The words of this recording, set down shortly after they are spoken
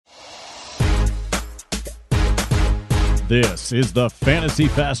This is the Fantasy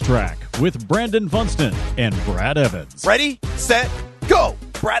Fast Track with Brandon Funston and Brad Evans. Ready, set, go!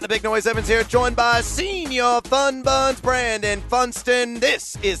 Brad the Big Noise Evans here, joined by Senior Fun Buns Brandon Funston.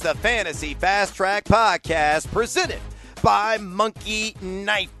 This is the Fantasy Fast Track podcast presented by Monkey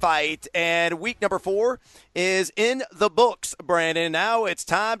Knife Fight. And week number 4 is in the books, Brandon. Now it's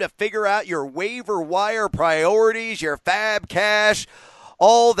time to figure out your waiver wire priorities, your fab cash,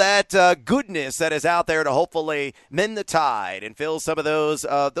 all that goodness that is out there to hopefully mend the tide and fill some of those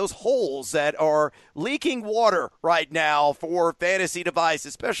holes that are leaking water right now for fantasy devices,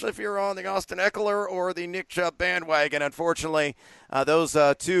 especially if you're on the Austin Eckler or the Nick Chubb bandwagon. Unfortunately, those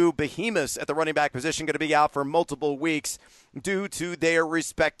two behemoths at the running back position going to be out for multiple weeks due to their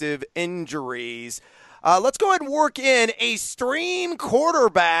respective injuries. Let's go ahead and work in a stream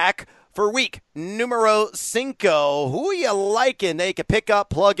quarterback for week numero 5. Who are you liking they could pick up,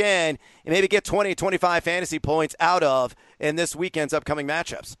 plug in, and maybe get 20, 25 fantasy points out of in this weekend's upcoming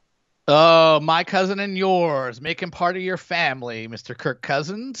matchups? Oh, my cousin and yours, making part of your family, Mr. Kirk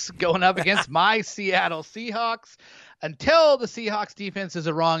Cousins, going up against my Seattle Seahawks. Until the Seahawks defense is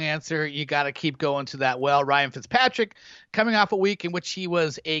a wrong answer, you got to keep going to that well. Ryan Fitzpatrick coming off a week in which he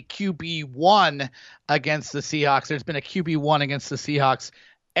was a QB1 against the Seahawks. There's been a QB1 against the Seahawks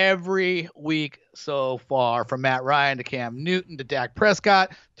every week so far, from Matt Ryan to Cam Newton to Dak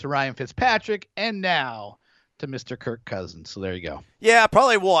Prescott to Ryan Fitzpatrick and now to Mr. Kirk Cousins. So there you go. Yeah,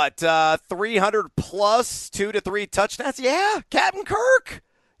 probably 300 plus 2 to 3 touchdowns. Yeah, Captain Kirk.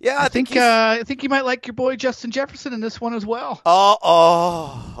 Yeah, I think you might like your boy Justin Jefferson in this one as well.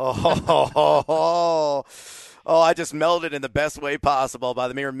 Oh, I just melted in the best way possible by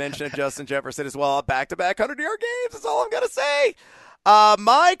the mere mention of Justin Jefferson as well. Back-to-back 100-yard games. That's all I'm going to say.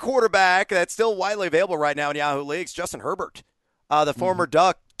 My quarterback that's still widely available right now in Yahoo leagues, Justin Herbert, the former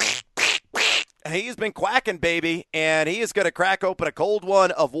Duck. He's been quacking, baby, and he is going to crack open a cold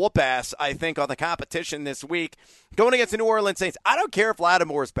one of whoop-ass, I think, on the competition this week. Going against the New Orleans Saints. I don't care if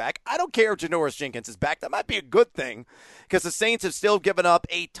Lattimore's back. I don't care if Janoris Jenkins is back. That might be a good thing because the Saints have still given up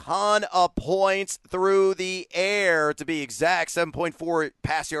a ton of points through the air, to be exact. 7.4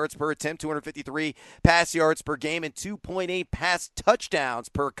 pass yards per attempt, 253 pass yards per game, and 2.8 pass touchdowns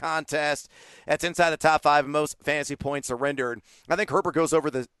per contest. That's inside the top 5 of most fantasy points surrendered. I think Herbert goes over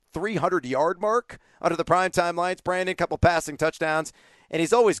the 300-yard mark under the primetime lights. Brandon, couple passing touchdowns, and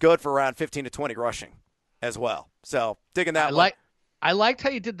he's always good for around 15 to 20 rushing as well. So digging that one. I liked how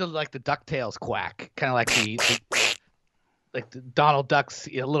you did the DuckTales quack, kind of like the Donald Duck's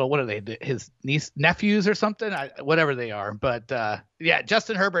little, what are they, his nephews or something, whatever they are. But yeah,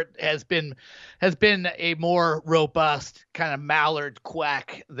 Justin Herbert has been a more robust kind of mallard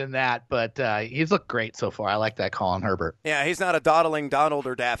quack than that, but he's looked great so far. I like that call on Herbert. Yeah, he's not a dawdling Donald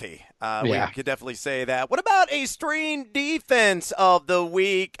or Daffy. We could definitely say that. What about a stream defense of the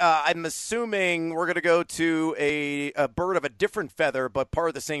week? I'm assuming we're going to go to a bird of a different feather, but part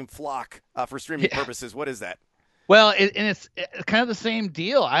of the same flock for streaming purposes. What is that? Well, it's kind of the same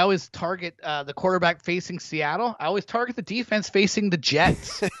deal. I always target the quarterback facing Seattle. I always target the defense facing the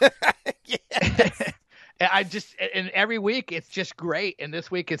Jets. And every week it's just great. And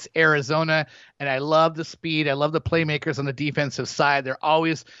this week it's Arizona, and I love the speed. I love the playmakers on the defensive side. They're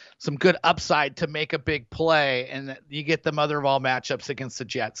always some good upside to make a big play, and you get the mother of all matchups against the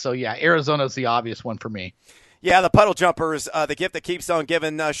Jets. So yeah, Arizona's the obvious one for me. Yeah, the puddle jumpers, the gift that keeps on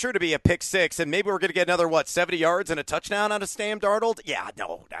giving, sure to be a pick 6, and maybe we're going to get another, 70 yards and a touchdown out of Sam Darnold? Yeah,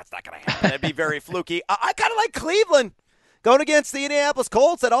 no, that's not going to happen. That'd be very fluky. I kind of like Cleveland. Going against the Indianapolis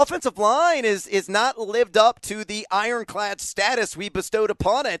Colts, that offensive line is not lived up to the ironclad status we bestowed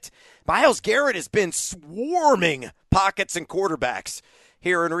upon it. Myles Garrett has been swarming pockets and quarterbacks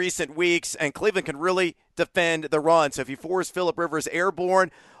here in recent weeks, and Cleveland can really defend the run. So if you force Phillip Rivers airborne,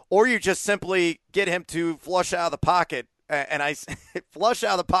 or you just simply get him to flush out of the pocket, and I flush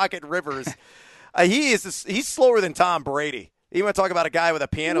out of the pocket Rivers, he's slower than Tom Brady. You want to talk about a guy with a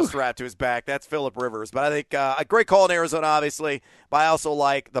piano strapped to his back, that's Phillip Rivers. But I think a great call in Arizona, obviously, but I also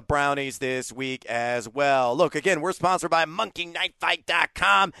like the Brownies this week as well. Look, again, we're sponsored by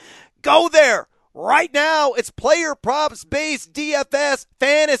MonkeyKnifeFight.com. Go there. Right now, it's player props based DFS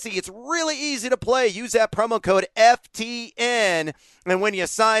fantasy. It's really easy to play. Use that promo code FTN And when you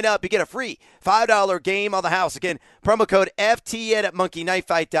sign up, you get a free $5 game on the house. Again, promo code FTN at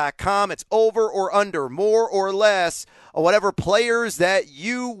monkeyknifefight.com. It's over or under, more or less, or whatever players that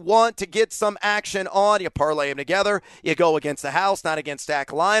you want to get some action on. You parlay them together. You go against the house, not against stack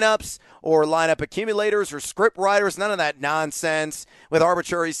lineups or lineup accumulators or script writers. None of that nonsense with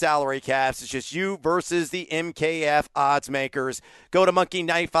arbitrary salary caps. It's just you versus the MKF odds makers. Go to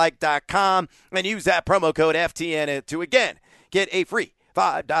monkeyknifefight.com and use that promo code FTN to, again, get a free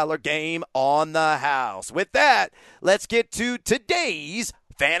 $5 game on the house. With that, let's get to today's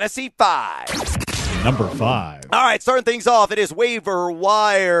Fantasy 5. Number 5. All right, starting things off, it is Waiver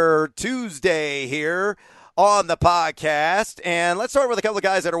Wire Tuesday here on the podcast. And let's start with a couple of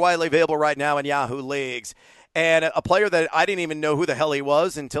guys that are widely available right now in Yahoo leagues. And a player that I didn't even know who the hell he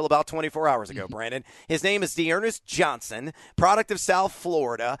was until about 24 hours ago, Brandon. His name is D'Ernest Johnson, product of South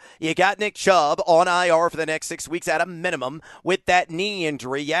Florida. You got Nick Chubb on IR for the next 6 weeks at a minimum with that knee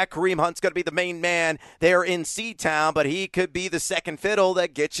injury. Yeah, Kareem Hunt's going to be the main man there in C-Town, but he could be the second fiddle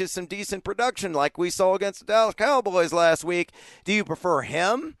that gets you some decent production like we saw against the Dallas Cowboys last week. Do you prefer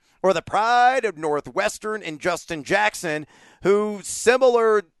him or the pride of Northwestern and Justin Jackson, who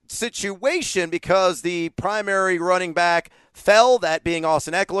similar situation because the primary running back fell, that being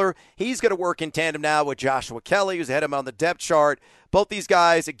Austin Eckler. He's going to work in tandem now with Joshua Kelly, who's ahead of him on the depth chart. Both these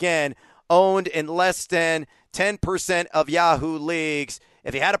guys, again, owned in less than 10% of Yahoo leagues.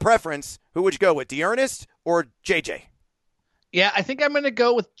 If you had a preference, who would you go with, D'Ernest or JJ? Yeah, I think I'm going to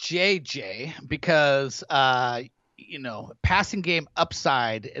go with JJ because, passing game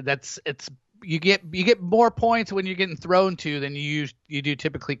upside, you get more points when you're getting thrown to than you do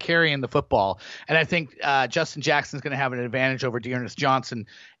typically carrying the football. And I think Justin Jackson's going to have an advantage over D'Ernest Johnson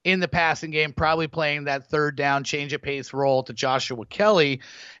in the passing game, probably playing that third down change of pace role to Joshua Kelly.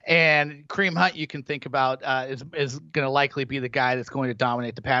 And Kareem Hunt, you can think about, is going to likely be the guy that's going to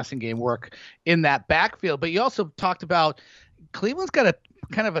dominate the passing game work in that backfield. But you also talked about Cleveland's got a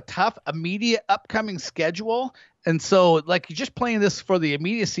kind of a tough, immediate upcoming schedule. And so, like, you're just playing this for the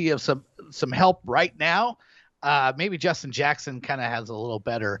immediacy of some help right now. Maybe Justin Jackson kind of has a little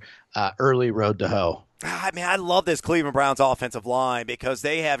better early road to hoe. I mean, I love this Cleveland Browns offensive line because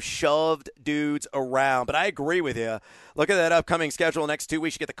they have shoved dudes around. But I agree with you. Look at that upcoming schedule next 2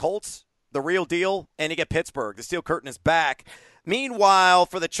 weeks. You get the Colts, the real deal, and you get Pittsburgh. The steel curtain is back. Meanwhile,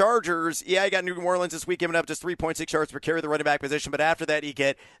 for the Chargers, yeah, you got New Orleans this week giving up just 3.6 yards per carry, the running back position. But after that, you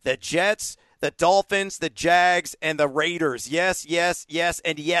get the Jets, the Dolphins, the Jags, and the Raiders. Yes, yes, yes,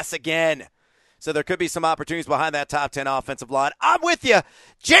 and yes again. So there could be some opportunities behind that top 10 offensive line. I'm with you.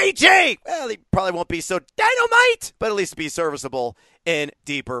 JJ, well, he probably won't be so dynamite, but at least be serviceable in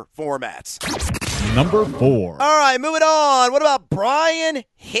deeper formats. Number 4. All right, moving on. What about Brian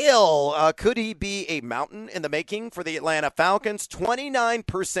Hill? Could he be a mountain in the making for the Atlanta Falcons? 29%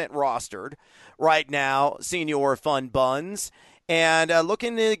 rostered right now, Senior Fun Buns. And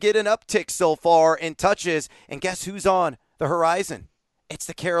looking to get an uptick so far in touches. And guess who's on the horizon? It's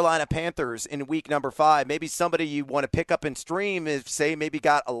the Carolina Panthers in week number 5. Maybe somebody you want to pick up and stream if, say, maybe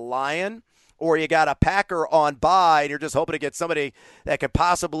got a Lion or you got a Packer on bye and you're just hoping to get somebody that could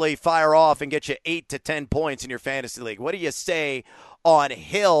possibly fire off and get you 8 to 10 points in your fantasy league. What do you say on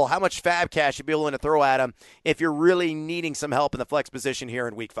Hill? How much fab cash you'd be willing to throw at him if you're really needing some help in the flex position here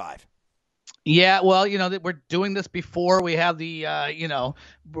in week 5? Yeah, well, we're doing this before we have the,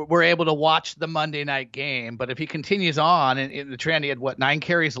 we're able to watch the Monday night game. But if he continues on in the trend, he had 9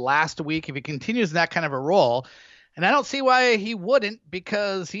 carries last week. If he continues that kind of a role, and I don't see why he wouldn't,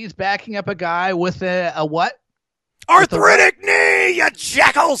 because he's backing up a guy with a what? Arthritic knee, you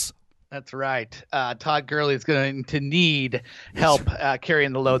jackals! That's right. Todd Gurley is going to need help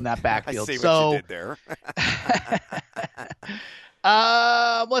carrying the load in that backfield. I see what you did there.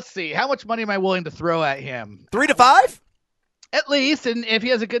 Let's see. How much money am I willing to throw at him? 3 to 5? At least. And if he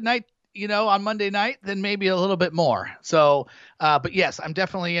has a good night, on Monday night, then maybe a little bit more. So, but yes, I'm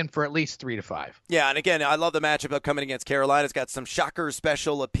definitely in for at least 3 to 5. Yeah, and again, I love the matchup coming against Carolina. It's got some shocker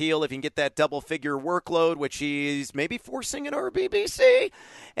special appeal if you can get that double-figure workload, which he's maybe forcing in our BBC.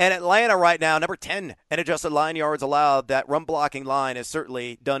 And Atlanta right now, number 10 in adjusted line yards allowed. That run-blocking line has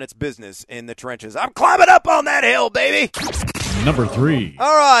certainly done its business in the trenches. I'm climbing up on that hill, baby! Number 3.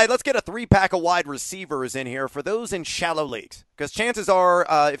 All right, let's get a 3-pack of wide receivers in here for those in shallow leagues. Because chances are,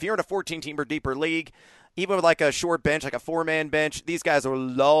 if you're in a 14-team or deeper league, even with like a short bench, like a 4-man bench, these guys are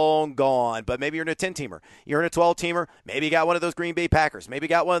long gone. But maybe you're in a 10-teamer. You're in a 12-teamer. Maybe you got one of those Green Bay Packers. Maybe you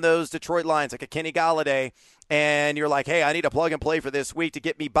got one of those Detroit Lions, like a Kenny Galladay. and you're like, hey, I need a plug and play for this week to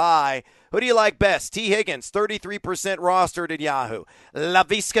get me by, who do you like best? T. Higgins, 33% rostered in Yahoo.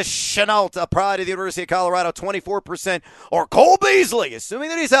 Laviska Shenault, a pride of the University of Colorado, 24%. Or Cole Beasley, assuming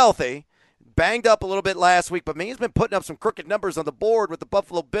that he's healthy. Banged up a little bit last week, but man, he's been putting up some crooked numbers on the board with the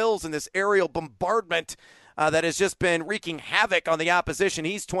Buffalo Bills and this aerial bombardment that has just been wreaking havoc on the opposition.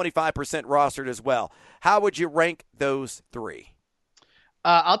 He's 25% rostered as well. How would you rank those three?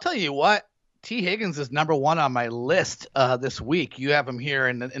 I'll tell you what. T. Higgins is number one on my list this week. You have him here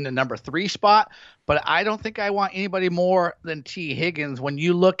in the number 3 spot, but I don't think I want anybody more than T. Higgins. When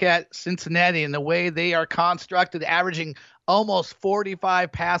you look at Cincinnati and the way they are constructed, averaging almost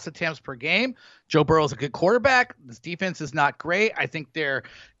 45 pass attempts per game, Joe Burrow's a good quarterback. This defense is not great. I think they're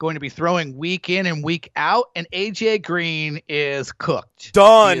going to be throwing week in and week out, and A.J. Green is cooked.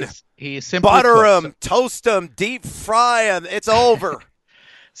 Done. He's simply butter cooked. him, toast him, deep fry him. It's over.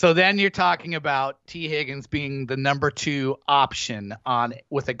 So then you're talking about T. Higgins being the number 2 option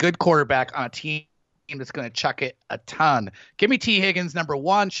with a good quarterback on a team that's going to chuck it a ton. Give me T. Higgins number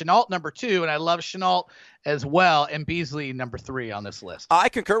 1, Shenault number 2, and I love Shenault as well, and Beasley number 3 on this list. I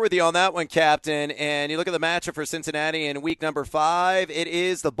concur with you on that one, Captain. And you look at the matchup for Cincinnati in week number 5, it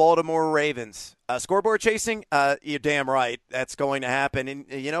is the Baltimore Ravens. Scoreboard chasing, you're damn right. That's going to happen. And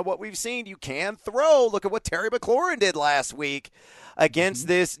you know what we've seen? You can throw. Look at what Terry McLaurin did last week against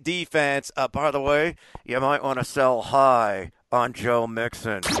this defense. By the way, you might want to sell high on Joe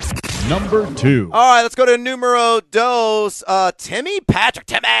Mixon. Number 2. All right, let's go to numero dos. Timmy Patrick.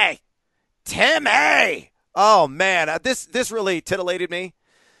 Timmy. Oh, man. This really titillated me.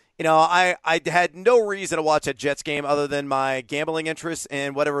 You know, I had no reason to watch that Jets game other than my gambling interest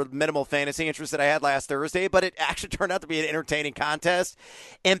and whatever minimal fantasy interest that I had last Thursday, but it actually turned out to be an entertaining contest.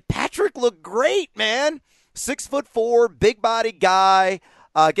 And Patrick looked great, man. 6'4", big body guy,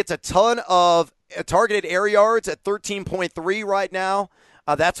 gets a ton of targeted air yards at 13.3 right now.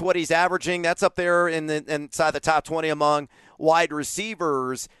 That's what he's averaging. That's up there inside the top 20 among wide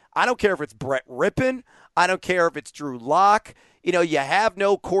receivers. I don't care if it's Brett Rippon. I don't care if it's Drew Lock. You know, you have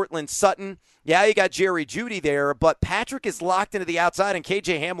no Cortland Sutton. Yeah, you got Jerry Jeudy there, but Patrick is locked into the outside, and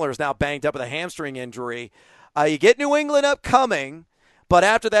KJ Hamler is now banged up with a hamstring injury. You get New England upcoming, but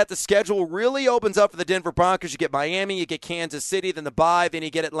after that, the schedule really opens up for the Denver Broncos. You get Miami, you get Kansas City, then the bye, then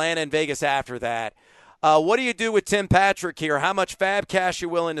you get Atlanta and Vegas after that. What do you do with Tim Patrick here? How much fab cash you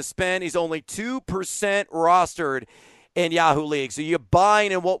willing to spend? He's only 2% rostered in Yahoo League. So you're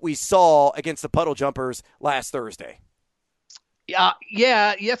buying in what we saw against the Puddle Jumpers last Thursday.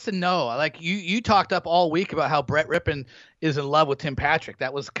 Yeah, yes and no. Like you talked up all week about how Brett Rippon is in love with Tim Patrick.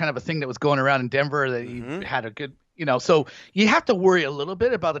 That was kind of a thing that was going around in Denver, that he had a good, so you have to worry a little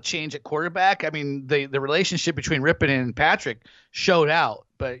bit about a change at quarterback. I mean, the relationship between Rippon and Patrick showed out,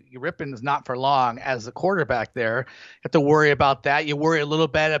 but Rippon is not for long as the quarterback there. You have to worry about that. You worry a little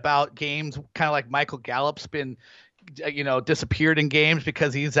bit about games, kind of like Michael Gallup's been disappeared in games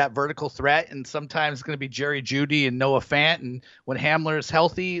because he's that vertical threat, and sometimes it's going to be Jerry Jeudy and Noah Fant, and when Hamler is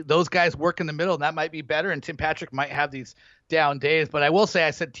healthy, those guys work in the middle, and that might be better, and Tim Patrick might have these down days. But I will say,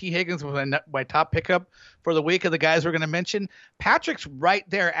 I said T. Higgins was my top pickup for the week of the guys we're going to mention. Patrick's right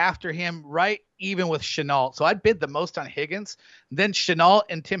there after him, right even with Shenault. So I'd bid the most on Higgins, then Shenault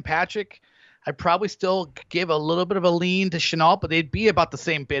and Tim Patrick. I'd probably still give a little bit of a lean to Shenault, but they'd be about the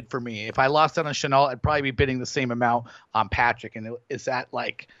same bid for me. If I lost out on Shenault, I'd probably be bidding the same amount on Patrick. And is that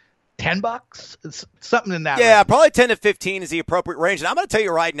like $10? It's something in that range. range. Probably 10 to 15 is the appropriate range. And I'm going to tell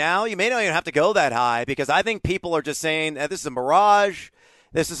you right now, you may not even have to go that high, because I think people are just saying this is a mirage.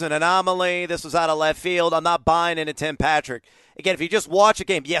 This is an anomaly. This was out of left field. I'm not buying into Tim Patrick. Again, if you just watch a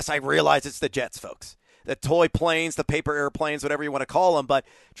game, yes, I realize it's the Jets, folks. The toy planes, the paper airplanes, whatever you want to call them. But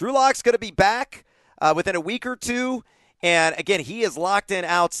Drew Lock's going to be back within a week or two. And, again, he is locked in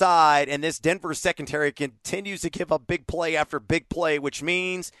outside, and this Denver secondary continues to give up big play after big play, which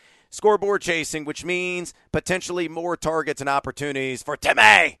means scoreboard chasing, which means potentially more targets and opportunities for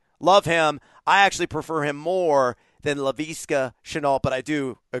Timmy. Love him. I actually prefer him more than Laviska Shenault, but I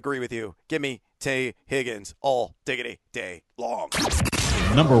do agree with you. Give me T. Higgins all diggity day long.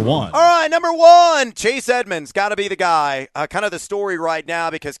 Number 1. All right, number 1, Chase Edmonds. Got to be the guy. Kind of the story right now,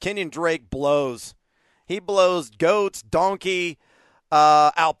 because Kenyon Drake blows. He blows goats, donkey,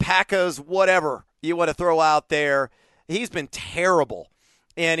 alpacas, whatever you want to throw out there. He's been terrible,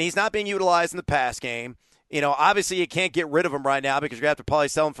 and he's not being utilized in the pass game. Obviously you can't get rid of him right now because you're going to have to probably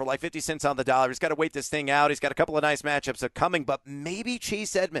sell him for like 50 cents on the dollar. He's got to wait this thing out. He's got a couple of nice matchups coming, but maybe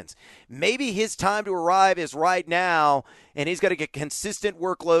Chase Edmonds, maybe his time to arrive is right now, and he's got to get consistent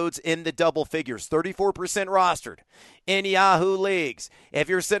workloads in the double figures. 34% rostered in Yahoo leagues. If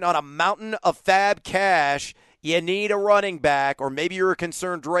you're sitting on a mountain of fab cash, you need a running back, or maybe you're a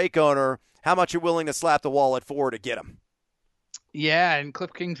concerned Drake owner, how much you're willing to slap the wallet for to get him. Yeah, and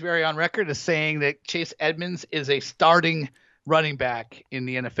Cliff Kingsbury on record is saying that Chase Edmonds is a starting running back in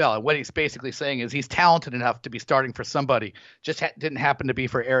the NFL. And what he's basically saying is he's talented enough to be starting for somebody. Just didn't happen to be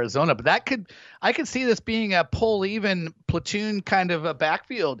for Arizona. But I could see this being a pull-even platoon kind of a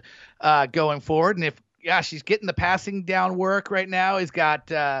backfield going forward. And he's getting the passing down work right now. He's got,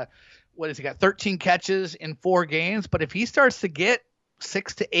 he got 13 catches in 4 games. But if he starts to get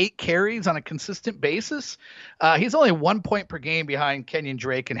 6 to 8 carries on a consistent basis. He's only 1 point per game behind Kenyon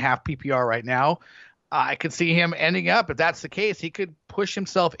Drake in half PPR right now. I could see him ending up, if that's the case, he could push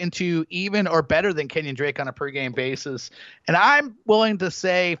himself into even or better than Kenyon Drake on a per game basis. And I'm willing to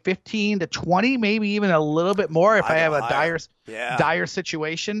say 15 to 20, maybe even a little bit more if I have a dire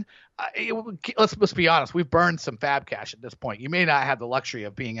situation. Let's be honest. We've burned some fab cash at this point. You may not have the luxury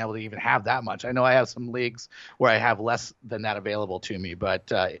of being able to even have that much. I know I have some leagues where I have less than that available to me,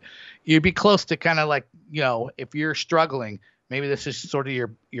 but you'd be close to kind of like, if you're struggling, maybe this is sort of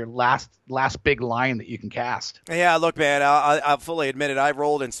your last big line that you can cast. Yeah, look, man, I'll fully admit it. I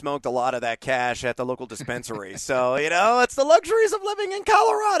rolled and smoked a lot of that cash at the local dispensary. So, it's the luxuries of living in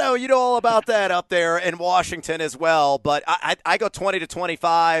Colorado. You know all about that up there in Washington as well. But I go 20 to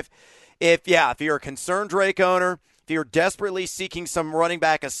 25. If you're a concerned Drake owner, if you're desperately seeking some running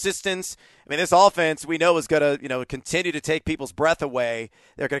back assistance, this offense we know is going to, continue to take people's breath away.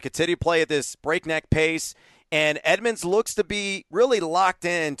 They're going to continue to play at this breakneck pace. And Edmonds looks to be really locked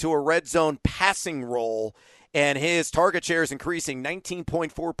in to a red zone passing role, and his target share is increasing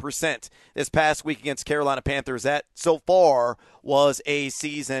 19.4% this past week against Carolina Panthers. That so far was a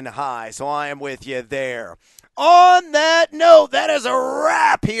season high, so I am with you there. On that note, that is a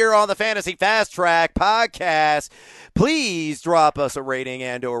wrap here on the Fantasy Fast Track podcast. Please drop us a rating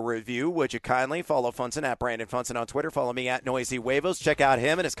and or review. Would you kindly follow Funson at Brandon Funson on Twitter. Follow me at Noisy Huevos. Check out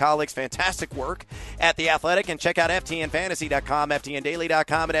him and his colleagues' fantastic work at The Athletic. And check out FTNFantasy.com,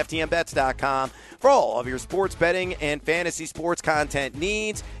 FTNDaily.com, and FTNBets.com for all of your sports betting and fantasy sports content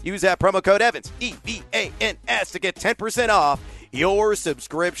needs. Use that promo code Evans, EVANS, to get 10% off your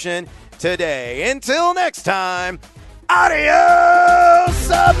subscription today. Until next time, adios,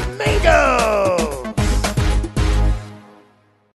 amigos!